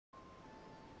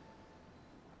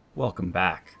Welcome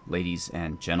back, ladies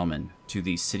and gentlemen, to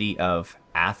the city of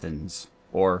Athens,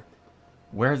 or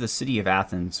where the city of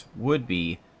Athens would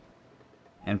be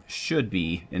and should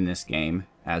be in this game,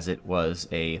 as it was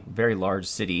a very large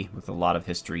city with a lot of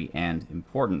history and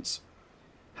importance.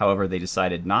 However, they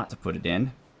decided not to put it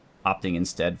in, opting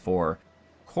instead for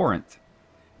Corinth.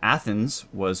 Athens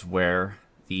was where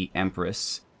the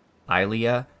Empress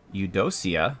Aelia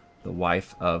Eudocia, the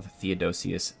wife of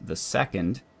Theodosius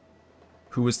II,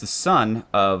 who was the son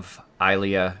of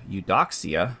Aelia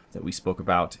Eudocia, that we spoke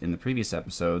about in the previous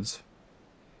episodes,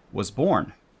 was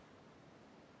born.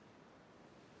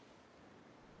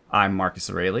 I'm Marcus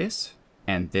Aurelius,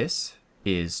 and this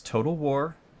is Total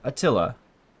War Attila,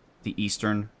 the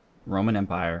Eastern Roman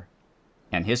Empire,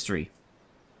 and History.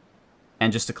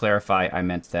 And just to clarify, I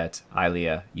meant that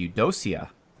Aelia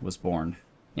Eudocia was born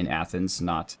in Athens,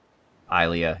 not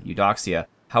Aelia Eudocia.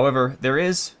 However, there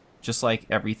is, just like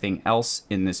everything else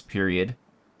in this period,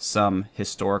 some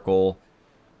historical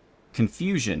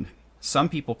confusion. Some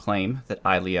people claim that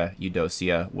Aelia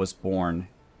Eudocia was born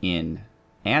in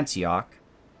Antioch,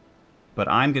 but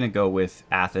I'm going to go with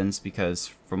Athens because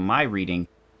from my reading,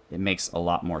 it makes a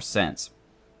lot more sense.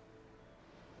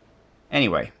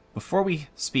 Anyway, before we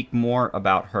speak more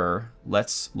about her,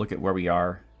 let's look at where we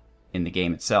are in the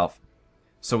game itself.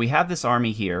 So we have this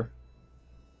army here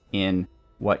in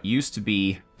what used to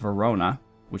be Verona,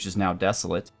 which is now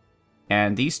desolate,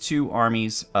 and these two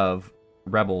armies of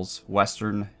rebels,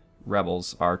 Western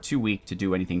rebels, are too weak to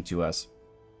do anything to us.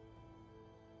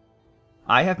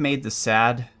 I have made the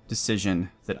sad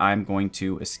decision that I'm going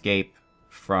to escape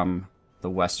from the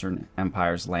Western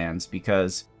Empire's lands,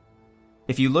 because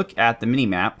if you look at the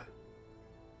mini-map,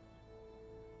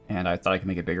 and I thought I could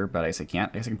make it bigger, but I guess I can't.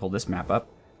 I guess I can pull this map up.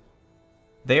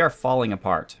 They are falling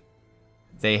apart.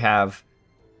 They have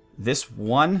this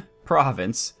one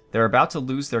province. They're about to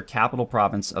lose their capital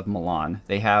province of Milan.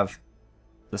 They have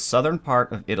the southern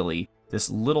part of Italy, this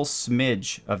little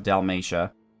smidge of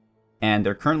Dalmatia, and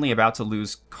they're currently about to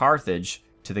lose Carthage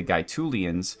to the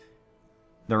Gaetulians.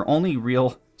 Their only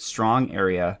real strong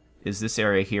area is this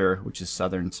area here, which is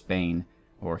southern Spain,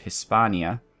 or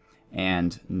Hispania,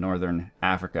 and northern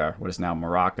Africa, what is now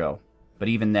Morocco. But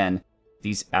even then,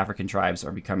 these African tribes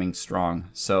are becoming strong.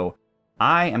 So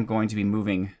I am going to be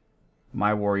moving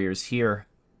my warriors here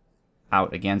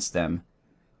out against them.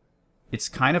 It's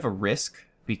kind of a risk,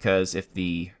 because if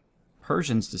the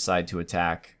Persians decide to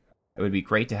attack, it would be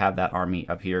great to have that army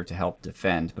up here to help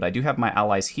defend. But I do have my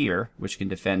allies here, which can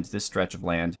defend this stretch of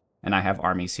land, and I have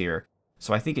armies here.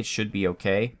 So I think it should be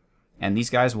okay. And these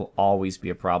guys will always be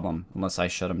a problem unless I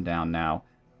shut them down now.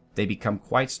 They become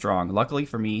quite strong. Luckily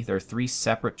for me, there are 3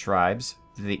 separate tribes.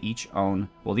 They each own,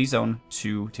 well, these own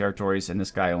 2 territories, and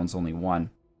this guy owns only 1.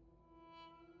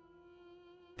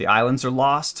 The islands are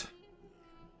lost.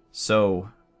 So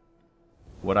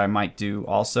what I might do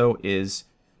also is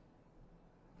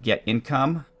get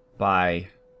income by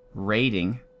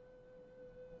raiding.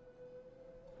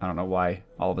 I don't know why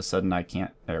all of a sudden I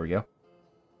can't. There we go.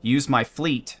 Use my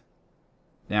fleet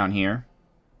down here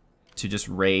to just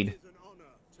raid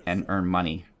and earn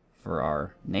money for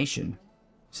our nation,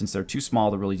 since they're too small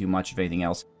to really do much of anything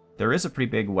else. There is a pretty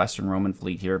big Western Roman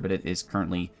fleet here, but it is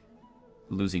currently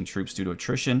losing troops due to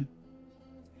attrition.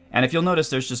 And if you'll notice,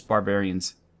 there's just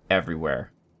barbarians everywhere.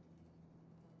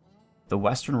 The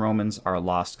Western Romans are a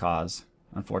lost cause.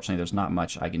 Unfortunately, there's not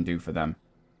much I can do for them.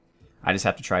 I just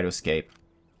have to try to escape.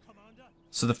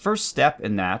 So the first step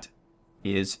in that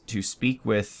is to speak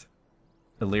with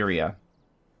Illyria,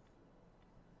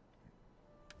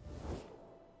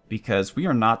 because we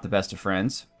are not the best of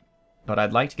friends, but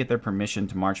I'd like to get their permission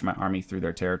to march my army through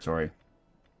their territory.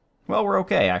 Well, we're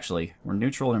okay, actually. We're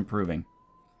neutral and improving.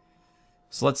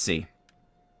 So let's see.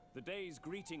 The day's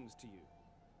greetings to you.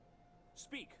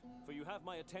 Speak, for you have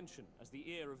my attention as the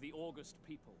ear of the august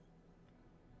people.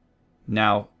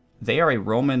 Now, they are a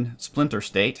Roman splinter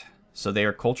state, so they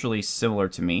are culturally similar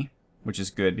to me, which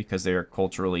is good because they are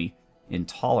culturally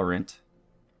intolerant.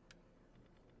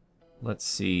 Let's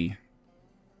see.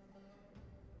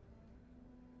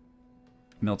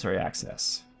 Military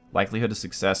access. Likelihood of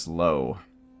success low.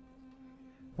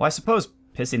 Well, I suppose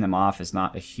pissing them off is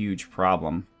not a huge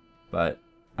problem, but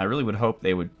I really would hope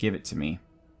they would give it to me.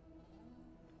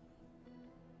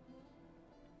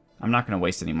 I'm not going to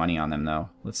waste any money on them, though.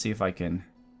 Let's see if I can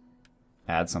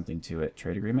add something to it.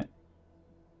 Trade agreement?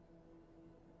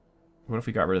 What if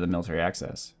we got rid of the military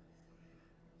access?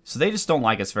 So they just don't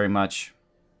like us very much.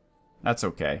 That's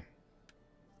okay.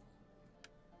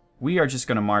 We are just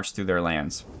going to march through their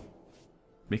lands,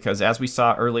 because as we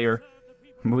saw earlier,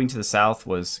 moving to the south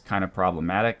was kind of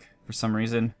problematic for some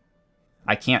reason.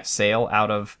 I can't sail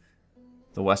out of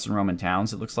the Western Roman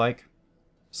towns, it looks like.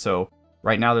 So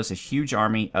right now there's a huge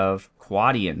army of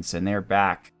Quadians, and they're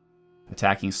back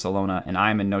attacking Salona, and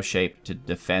I'm in no shape to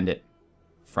defend it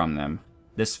from them.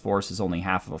 This force is only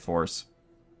half of a force.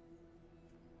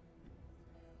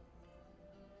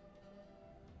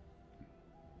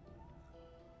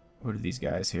 What are these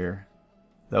guys here?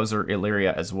 Those are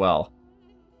Illyria as well.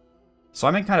 So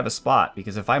I'm in kind of a spot,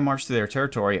 because if I march through their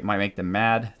territory, it might make them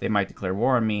mad. They might declare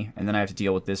war on me, and then I have to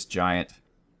deal with this giant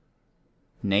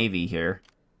navy here.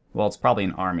 Well, it's probably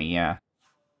an army, yeah.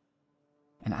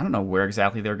 And I don't know where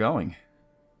exactly they're going.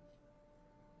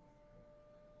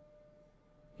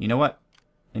 You know what?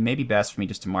 It may be best for me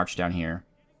just to march down here.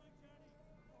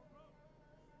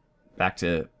 Back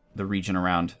to the region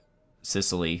around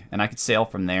Sicily. And I could sail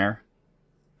from there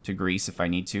to Greece if I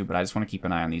need to, but I just want to keep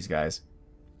an eye on these guys.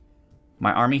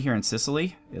 My army here in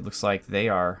Sicily, it looks like they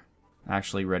are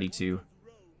actually ready to...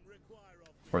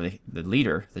 Or the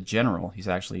leader, the general, he's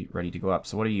actually ready to go up.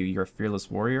 So what are you? You're a fearless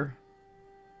warrior?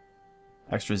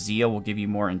 Extra zeal will give you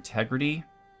more integrity.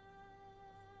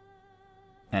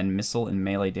 And missile and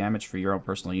melee damage for your own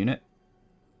personal unit.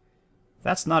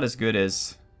 That's not as good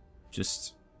as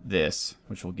just this,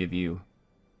 which will give you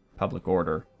public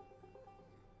order.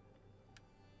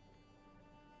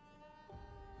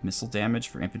 Missile damage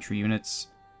for infantry units.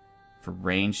 For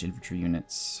ranged infantry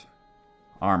units.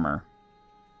 Armor.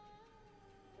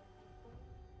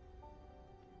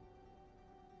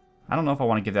 I don't know if I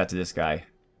want to give that to this guy.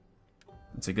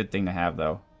 It's a good thing to have,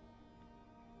 though.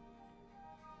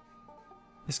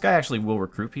 This guy actually will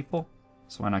recruit people,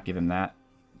 so why not give him that?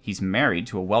 He's married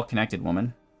to a well-connected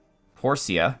woman.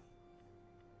 Porcia.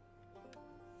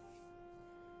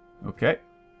 Okay.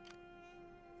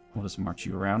 We'll just march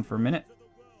you around for a minute.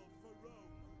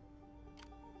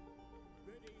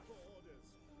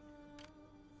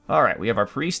 Alright, we have our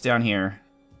priest down here.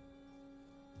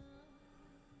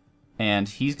 And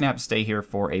he's going to have to stay here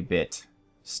for a bit,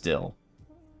 still.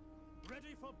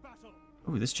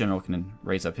 Ooh, this general can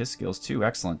raise up his skills too.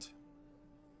 Excellent.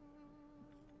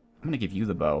 I'm going to give you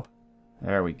the bow.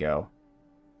 There we go.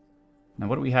 Now,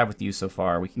 what do we have with you so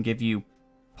far? We can give you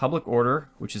public order,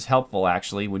 which is helpful,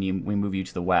 actually, when we move you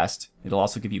to the west. It'll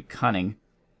also give you cunning,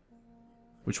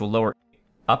 which will lower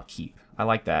upkeep. I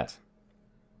like that.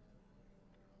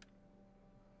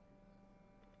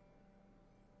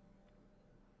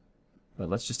 But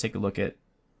let's just take a look at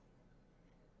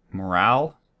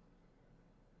morale.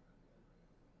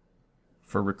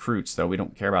 For recruits, though, we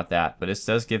don't care about that. But it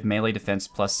does give melee defense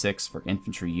 +6 for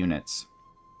infantry units.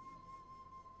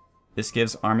 This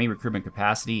gives army recruitment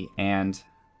capacity and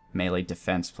melee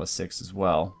defense +6 as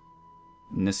well.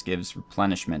 And this gives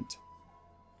replenishment.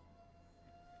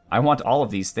 I want all of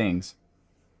these things.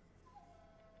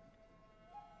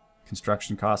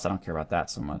 Construction costs, I don't care about that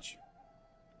so much.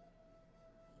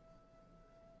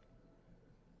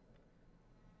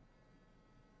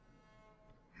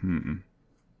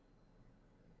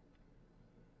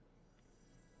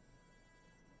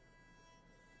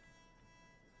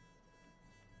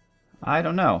 I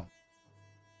don't know.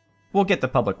 We'll get the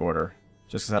public order,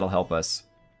 just because that'll help us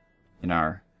in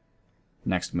our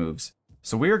next moves.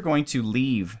 So we're going to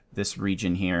leave this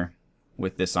region here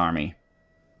with this army.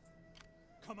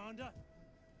 Commander?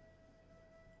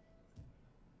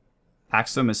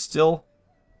 Axum is still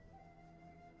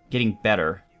getting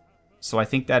better, so I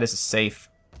think that is a safe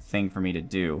thing for me to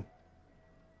do.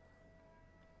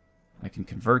 I can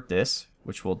convert this,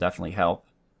 which will definitely help.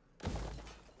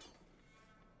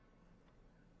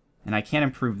 And I can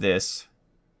improve this,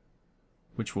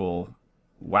 which will...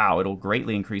 Wow, it'll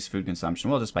greatly increase food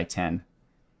consumption. Well, just by 10.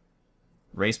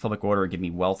 Raise public order and give me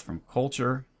wealth from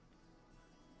culture.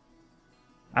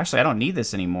 Actually, I don't need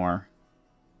this anymore,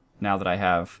 now that I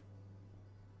have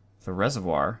the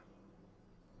reservoir.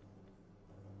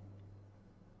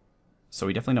 So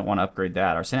we definitely don't want to upgrade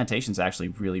that. Our sanitation's actually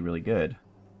really, really good.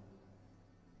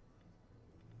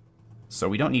 So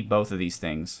we don't need both of these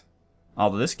things.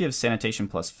 Although this gives sanitation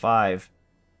 +5.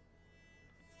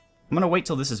 I'm going to wait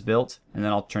till this is built, and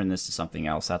then I'll turn this to something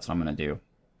else. That's what I'm going to do.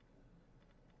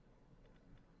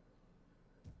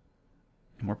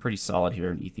 And we're pretty solid here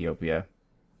in Ethiopia.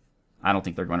 I don't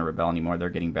think they're going to rebel anymore. They're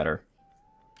getting better.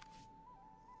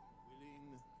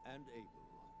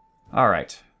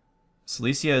 Alright.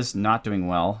 Cilicia is not doing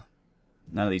well.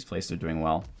 None of these places are doing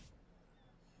well.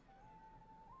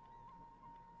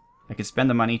 I could spend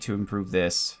the money to improve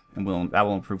this, and that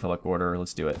will improve public order.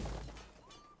 Let's do it.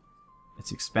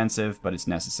 It's expensive, but it's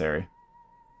necessary.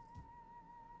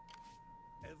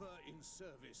 Ever in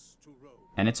service to Rome.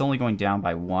 And it's only going down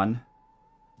by 1.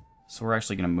 So we're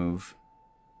actually going to move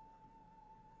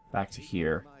back to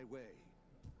here.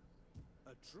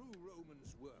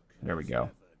 There we go.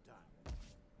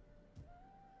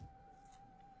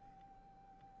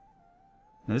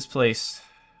 Now this place...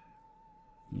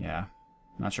 Yeah,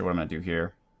 not sure what I'm going to do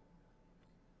here.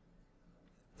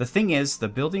 The thing is, the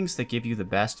buildings that give you the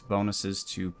best bonuses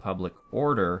to public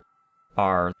order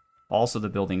are also the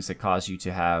buildings that cause you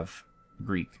to have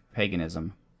Greek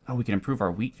paganism. Oh, we can improve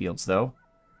our wheat fields, though.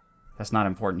 That's not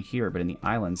important here, but in the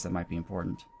islands, that might be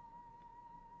important.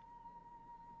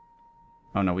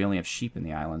 Oh, no, we only have sheep in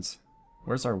the islands.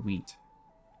 Where's our wheat?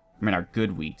 I mean, our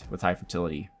good wheat with high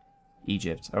fertility.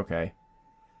 Egypt, okay.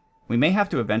 We may have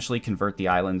to eventually convert the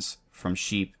islands from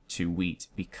sheep to wheat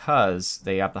because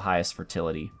they have the highest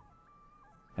fertility.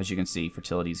 As you can see,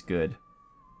 fertility is good.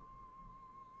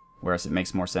 Whereas it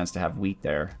makes more sense to have wheat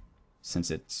there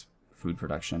since it's food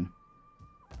production.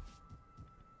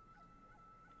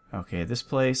 Okay, this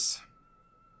place.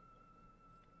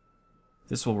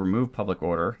 This will remove public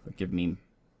order, but give me...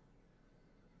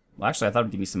 Well, actually, I thought it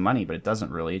would give me some money, but it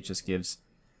doesn't really. It just gives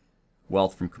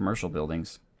wealth from commercial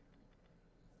buildings.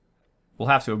 We'll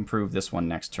have to improve this one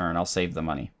next turn. I'll save the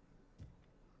money.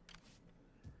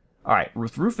 Alright,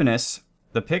 with Rufinus,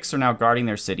 the Picts are now guarding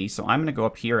their city, so I'm going to go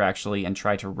up here, actually, and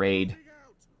try to raid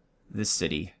this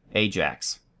city,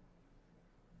 Ajax.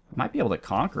 I might be able to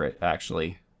conquer it,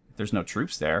 actually, if there's no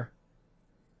troops there.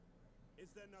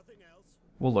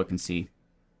 We'll look and see.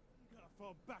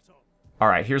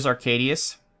 Alright, here's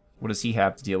Arcadius. What does he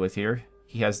have to deal with here?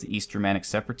 He has the East Germanic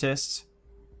separatists.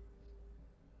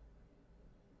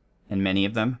 And many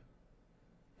of them.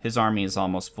 His army is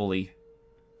almost fully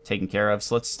taken care of,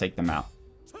 so let's take them out.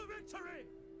 To victory!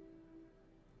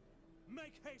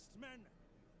 Make haste, men!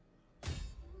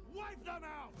 Wipe them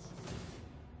out!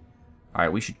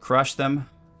 Alright, we should crush them.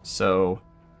 So,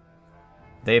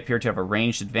 they appear to have a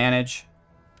ranged advantage.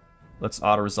 Let's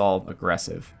auto-resolve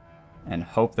aggressive. And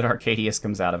hope that Arcadius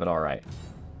comes out of it alright.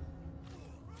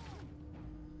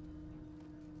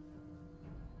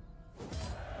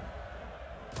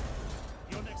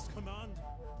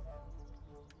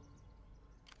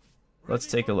 Let's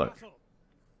take a look.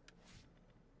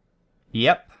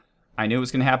 Yep, I knew it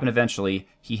was going to happen eventually.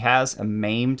 He has a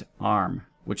maimed arm,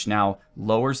 which now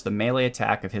lowers the melee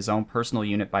attack of his own personal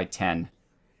unit by 10.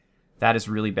 That is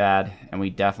really bad, and we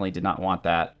definitely did not want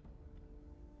that.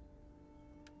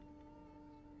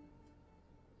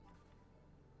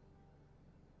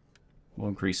 We'll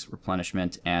increase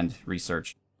replenishment and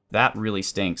research. That really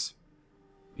stinks,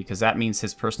 because that means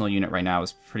his personal unit right now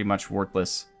is pretty much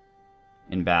worthless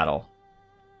in battle.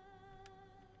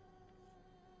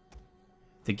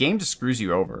 The game just screws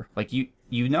you over. Like, you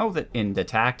know that in the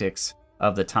tactics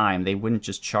of the time, they wouldn't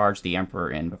just charge the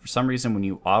Emperor in, but for some reason when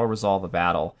you auto-resolve a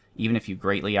battle, even if you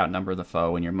greatly outnumber the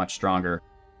foe and you're much stronger,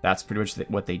 that's pretty much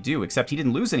what they do, except he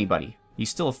didn't lose anybody.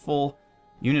 He's still a full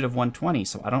unit of 120,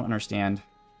 so I don't understand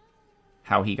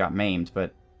how he got maimed,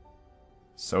 but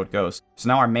so it goes. So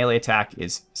now our melee attack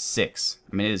is 6.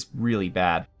 I mean, it is really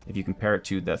bad if you compare it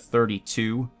to the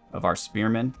 32 of our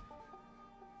spearmen,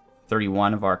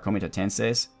 31 of our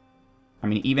comitatenses. I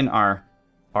mean, even our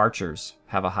archers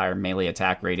have a higher melee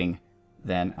attack rating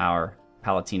than our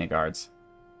Palatina guards.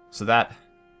 So that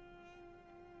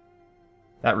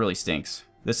really stinks.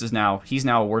 He's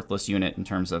now a worthless unit in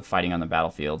terms of fighting on the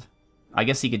battlefield. I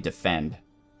guess he could defend,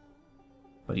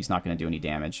 but he's not going to do any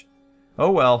damage.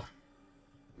 Oh well,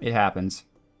 it happens.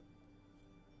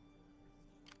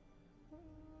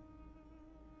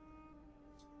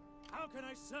 How can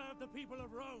I serve the people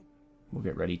of Rome? We'll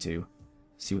get ready to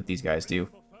see what these guys do.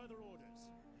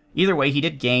 Either way, he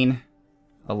did gain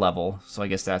a level, so I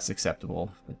guess that's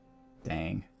acceptable. But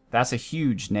dang. That's a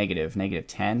huge negative. Negative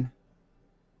 10?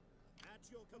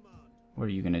 What are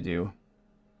you going to do?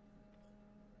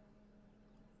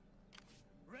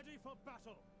 Ready for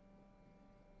battle.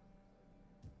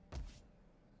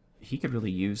 He could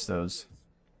really use those.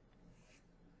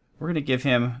 We're going to give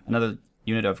him another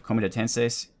unit of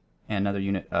comitatenses and another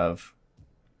unit of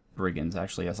brigands.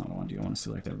 Actually, that's not what I want to do. I want to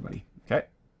select everybody. Okay.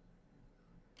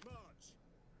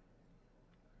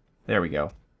 There we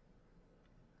go.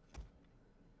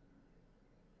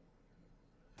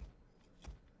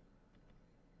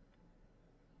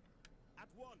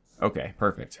 Okay,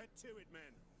 perfect.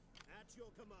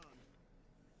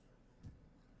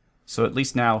 So at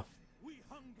least now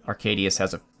Arcadius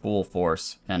has a full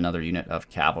force and another unit of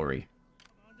cavalry.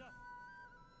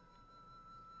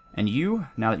 And you,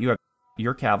 now that you have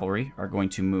your cavalry, are going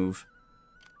to move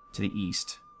to the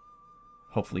east,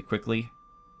 hopefully quickly,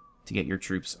 to get your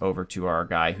troops over to our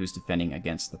guy who's defending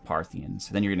against the Parthians.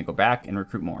 Then you're going to go back and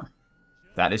recruit more.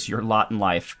 That is your lot in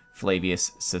life,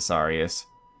 Flavius Caesarius.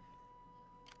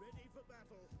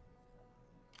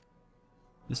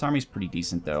 This army's pretty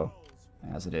decent, though,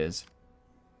 as it is.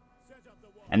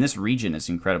 And this region is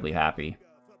incredibly happy.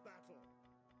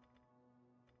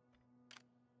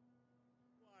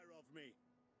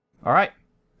 Alright,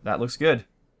 that looks good.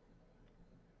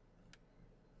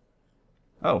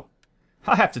 Oh,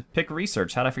 I have to pick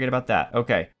research. How did I forget about that?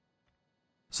 Okay.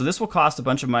 So this will cost a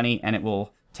bunch of money, and it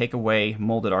will take away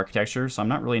molded architecture, so I'm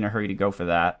not really in a hurry to go for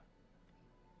that.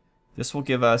 This will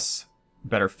give us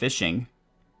better fishing.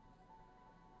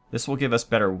 This will give us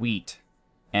better wheat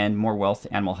and more wealth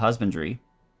to animal husbandry.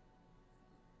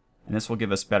 And this will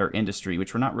give us better industry,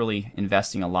 which we're not really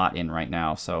investing a lot in right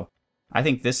now. So I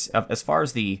think this, as far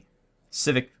as the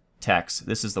civic techs,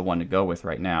 this is the one to go with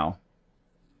right now.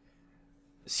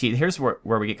 See, here's where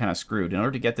we get kind of screwed. In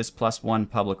order to get this +1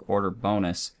 public order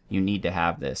bonus, you need to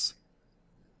have this.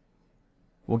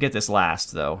 We'll get this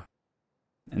last, though.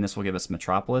 And this will give us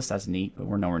Metropolis. That's neat, but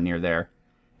we're nowhere near there.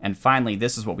 And finally,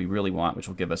 this is what we really want, which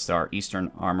will give us our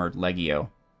Eastern Armored Legio.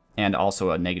 And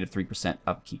also a -3%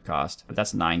 upkeep cost. But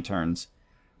that's 9 turns.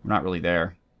 We're not really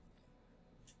there.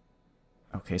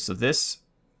 Okay, so this...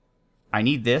 I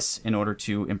need this in order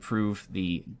to improve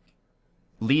the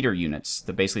leader units,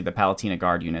 basically the Palatina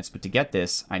Guard units. But to get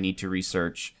this, I need to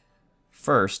research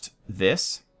first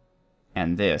this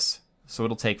and this. So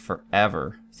it'll take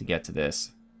forever to get to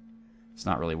this. It's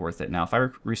not really worth it. Now, if I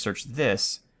research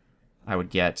this, I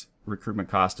would get recruitment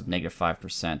cost of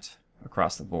 -5%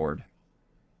 across the board.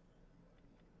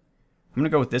 I'm going to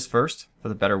go with this first for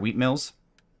the better wheat mills,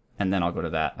 and then I'll go to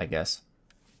that, I guess.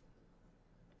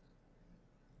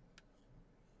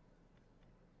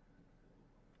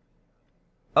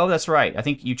 Oh, that's right. I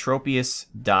think Eutropius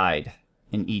died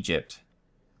in Egypt.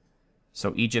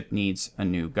 So Egypt needs a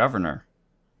new governor.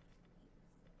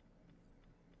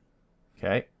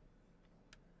 Okay.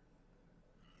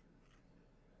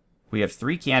 We have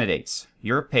 3 candidates.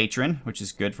 You're a patron, which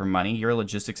is good for money. You're a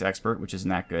logistics expert, which isn't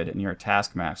that good. And you're a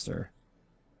taskmaster.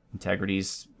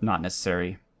 Integrity's not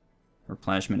necessary.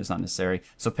 Replenishment is not necessary.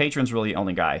 So patron's really the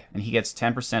only guy. And he gets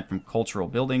 10% from cultural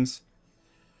buildings.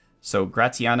 So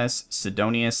Gratianus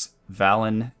Sidonius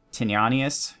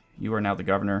Valentinianus, you are now the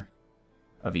governor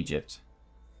of Egypt.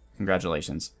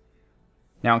 Congratulations.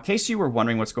 Now, in case you were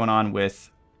wondering what's going on with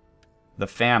the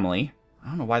family, I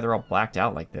don't know why they're all blacked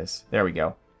out like this. There we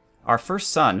go. Our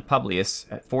first son, Publius,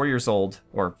 at 4 years old,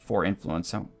 or 4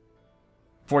 influence,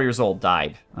 4 years old,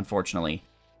 died, unfortunately.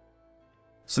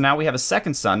 So now we have a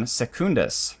second son,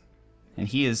 Secundus, and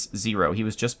he is 0. He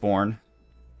was just born,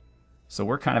 so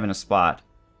we're kind of in a spot.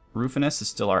 Rufinus is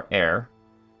still our heir.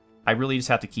 I really just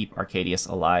have to keep Arcadius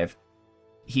alive.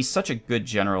 He's such a good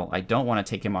general, I don't want to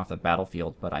take him off the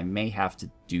battlefield, but I may have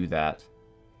to do that.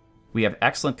 We have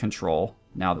excellent control,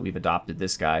 now that we've adopted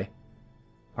this guy.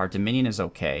 Our dominion is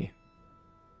okay.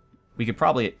 We could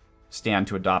probably stand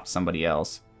to adopt somebody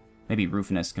else. Maybe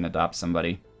Rufinus can adopt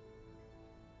somebody.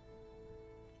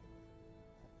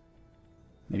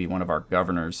 Maybe one of our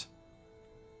governors.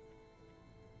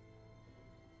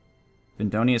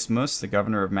 Vindonius Mus, the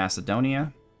governor of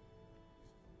Macedonia.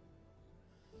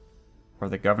 Or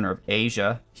the governor of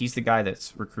Asia. He's the guy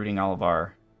that's recruiting all of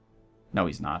our... No,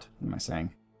 he's not. What am I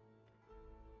saying?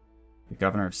 The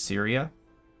governor of Syria.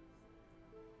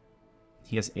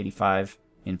 He has 85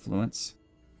 influence.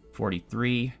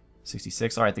 43,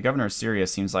 66. Alright, the governor of Syria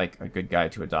seems like a good guy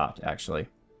to adopt, actually.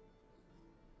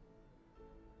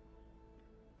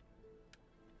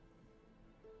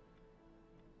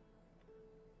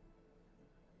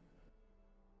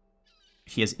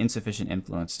 He has insufficient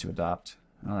influence to adopt.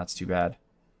 Oh, that's too bad.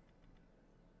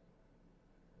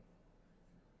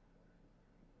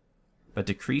 But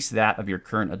decrease that of your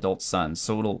current adult son.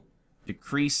 So it'll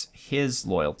decrease his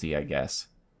loyalty, I guess.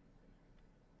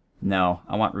 No,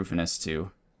 I want Rufinus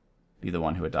to be the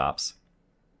one who adopts.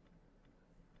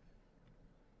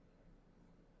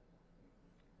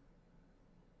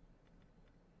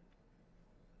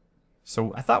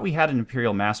 So I thought we had an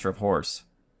Imperial Master of Horse.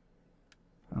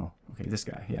 Oh, okay, this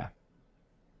guy, yeah.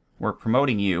 We're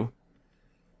promoting you.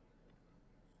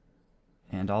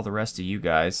 And all the rest of you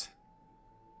guys.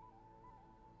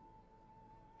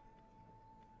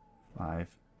 5.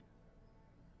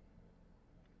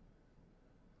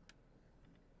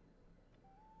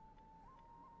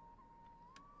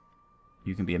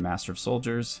 You can be a Master of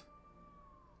Soldiers.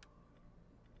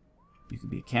 You can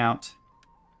be a Count.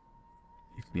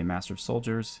 You can be a Master of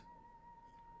Soldiers.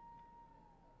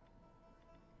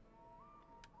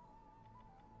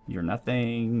 You're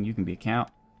nothing. You can be a Count.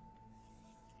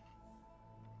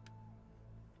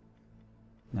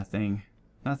 Nothing.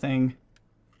 Nothing.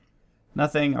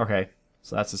 Nothing. Okay.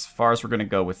 So that's as far as we're going to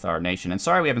go with our nation. And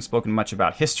sorry we haven't spoken much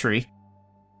about history.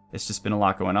 It's just been a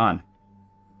lot going on.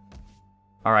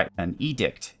 All right, an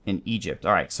edict in Egypt.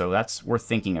 All right, so that's worth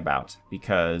thinking about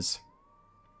because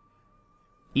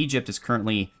Egypt is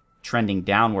currently trending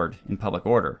downward in public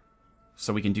order.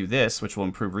 So we can do this, which will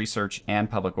improve research and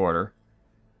public order.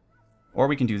 Or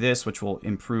we can do this, which will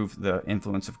improve the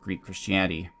influence of Greek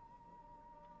Christianity.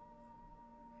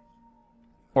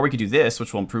 Or we could do this,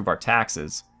 which will improve our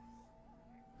taxes,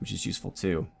 which is useful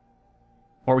too.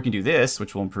 Or we can do this,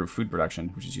 which will improve food production,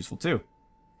 which is useful too.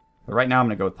 But right now I'm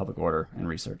going to go with public order and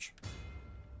research.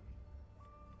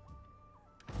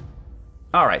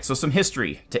 Alright, so some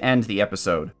history to end the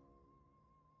episode.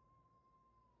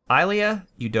 Aelia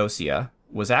Eudocia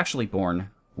was actually born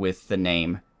with the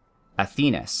name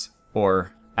Athenes,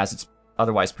 or as it's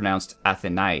otherwise pronounced,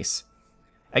 Athenais.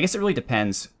 I guess it really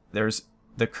depends. There's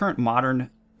the current modern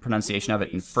pronunciation of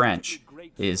it in French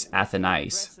is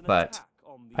Athenais, but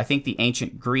I think the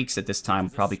ancient Greeks at this time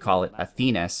would probably call it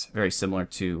Athenes, very similar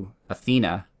to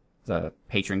Athena, the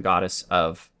patron goddess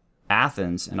of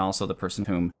Athens, and also the person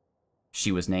whom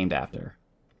she was named after.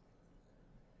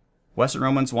 Western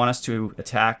Romans want us to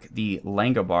attack the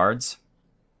Langobards,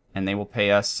 and they will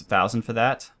pay us 1,000 for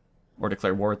that, or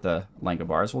declare war with the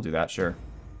Langobards. We'll do that, sure.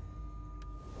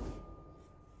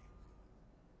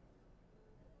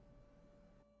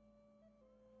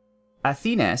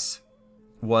 Athenes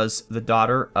was the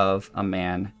daughter of a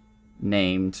man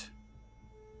named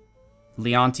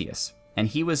Leontius, and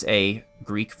he was a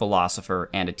Greek philosopher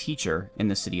and a teacher in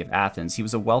the city of Athens. He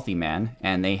was a wealthy man,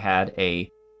 and they had a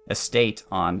estate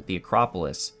on the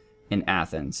Acropolis in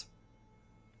Athens.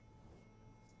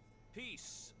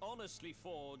 Peace, honestly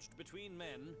forged between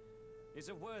men, is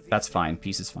a worthy. That's fine.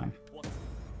 Peace is fine.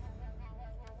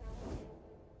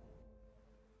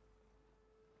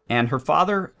 And her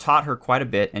father taught her quite a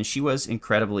bit, and she was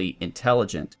incredibly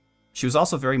intelligent. She was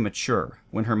also very mature.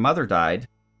 When her mother died,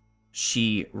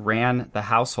 she ran the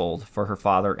household for her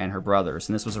father and her brothers,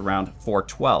 and this was around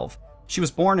 412. She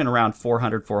was born in around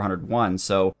 400, 401,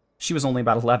 so she was only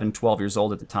about 11, 12 years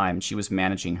old at the time, and she was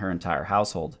managing her entire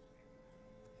household.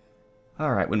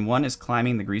 Alright, when one is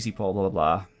climbing the greasy pole, blah, blah,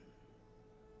 blah.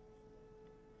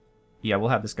 Yeah, we'll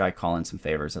have this guy call in some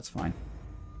favors, that's fine.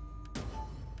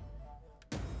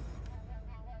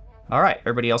 Alright,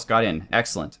 everybody else got in.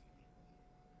 Excellent.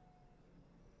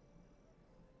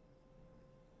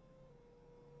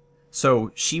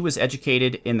 So she was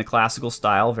educated in the classical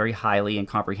style very highly and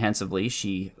comprehensively.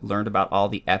 She learned about all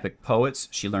the epic poets.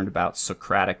 She learned about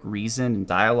Socratic reason and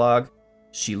dialogue.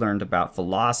 She learned about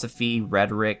philosophy,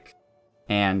 rhetoric,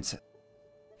 and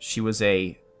she was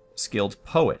a skilled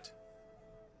poet.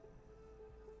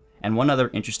 And one other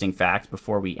interesting fact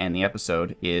before we end the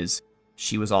episode is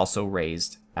she was also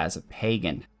raised as a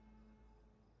pagan.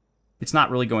 It's not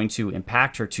really going to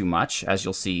impact her too much, as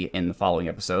you'll see in the following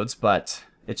episodes, but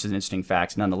it's an interesting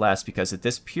fact nonetheless, because at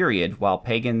this period, while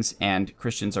pagans and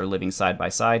Christians are living side by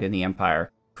side in the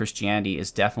empire, Christianity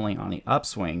is definitely on the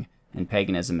upswing, and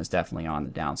paganism is definitely on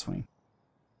the downswing.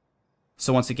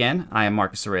 So once again, I am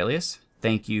Marcus Aurelius.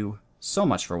 Thank you so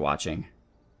much for watching.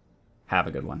 Have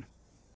a good one.